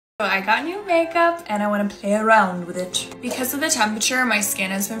So I got new makeup and I want to play around with it. Because of the temperature, my skin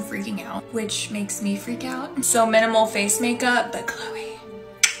has been freaking out, which makes me freak out. So minimal face makeup, but glowy.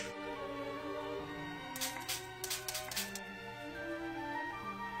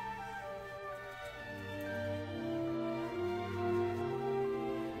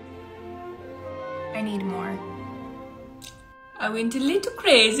 I need more. I went a little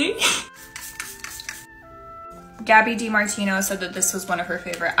crazy. Gabby DiMartino said that this was one of her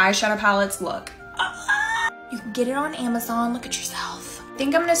favorite eyeshadow palettes. Look. You can get it on Amazon. Look at yourself. I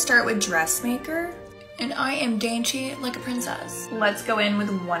think I'm gonna start with Dressmaker. And I am dainty like a princess. Let's go in with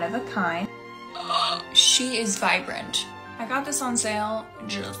one of a kind. She is vibrant. I got this on sale,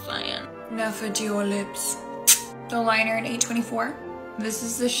 just saying. Now for your lips. The liner in 824. This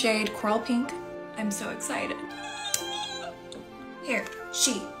is the shade Coral Pink. I'm so excited. Here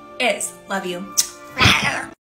she is. Love you.